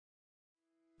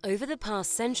Over the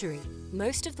past century,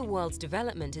 most of the world's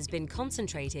development has been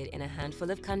concentrated in a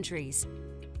handful of countries.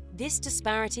 This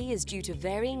disparity is due to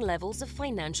varying levels of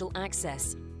financial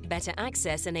access. Better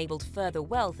access enabled further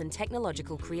wealth and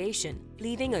technological creation,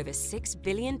 leaving over 6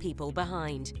 billion people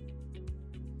behind.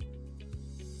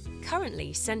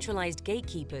 Currently, centralized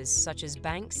gatekeepers such as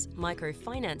banks,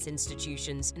 microfinance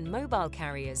institutions, and mobile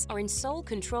carriers are in sole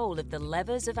control of the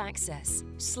levers of access,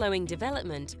 slowing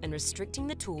development and restricting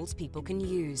the tools people can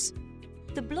use.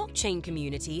 The blockchain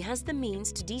community has the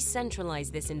means to decentralize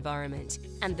this environment,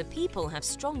 and the people have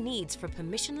strong needs for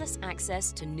permissionless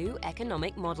access to new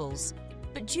economic models.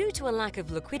 But due to a lack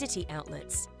of liquidity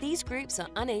outlets, these groups are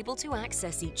unable to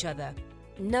access each other.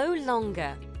 No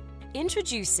longer.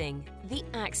 Introducing the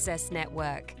ACX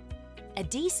Network, a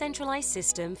decentralized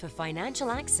system for financial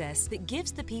access that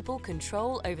gives the people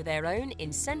control over their own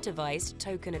incentivized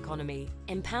token economy,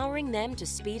 empowering them to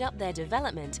speed up their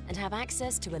development and have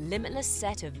access to a limitless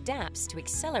set of dApps to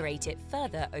accelerate it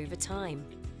further over time.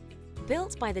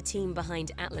 Built by the team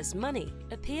behind Atlas Money,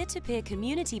 a peer-to-peer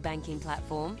community banking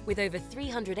platform with over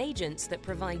 300 agents that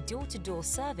provide door-to-door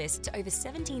service to over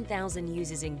 17,000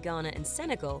 users in Ghana and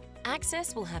Senegal,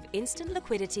 ACX will have instant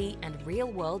liquidity and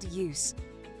real-world use.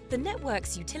 The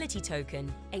network's utility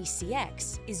token,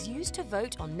 ACX, is used to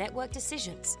vote on network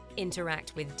decisions,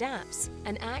 interact with dApps,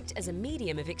 and act as a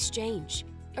medium of exchange.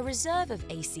 A reserve of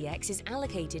ACX is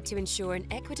allocated to ensure an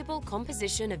equitable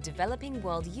composition of developing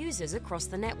world users across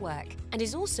the network and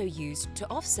is also used to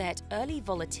offset early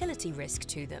volatility risk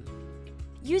to them.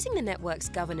 Using the network's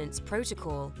governance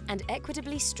protocol and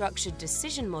equitably structured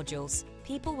decision modules,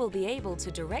 people will be able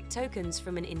to direct tokens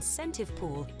from an incentive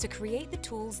pool to create the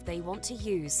tools they want to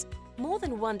use. More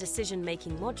than one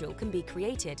decision-making module can be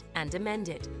created and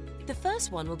amended. The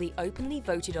first one will be openly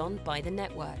voted on by the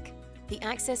network. The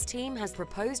ACX team has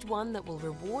proposed one that will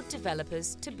reward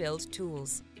developers to build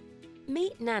tools.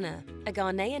 Meet Nana, a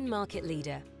Ghanaian market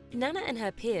leader. Nana and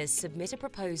her peers submit a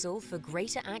proposal for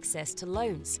greater access to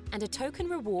loans, and a token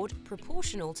reward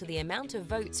proportional to the amount of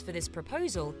votes for this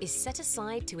proposal is set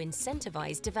aside to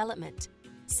incentivize development.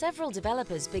 Several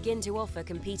developers begin to offer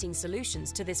competing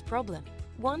solutions to this problem.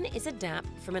 One is a dApp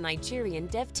from a Nigerian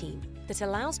dev team that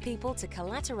allows people to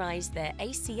collateralize their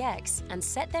ACX and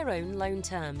set their own loan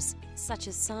terms, such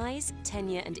as size,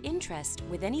 tenure, and interest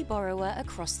with any borrower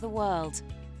across the world.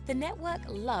 The network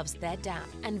loves their dApp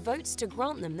and votes to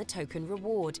grant them the token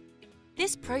reward.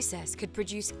 This process could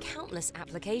produce countless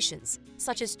applications,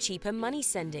 such as cheaper money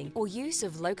sending or use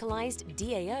of localized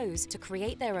DAOs to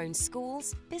create their own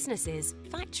schools, businesses,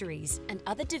 factories, and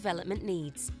other development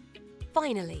needs.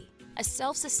 Finally, a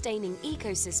self-sustaining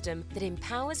ecosystem that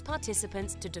empowers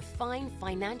participants to define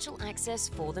financial access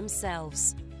for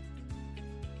themselves.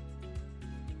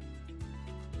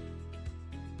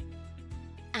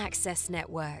 ACX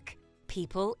Network.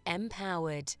 People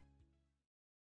empowered.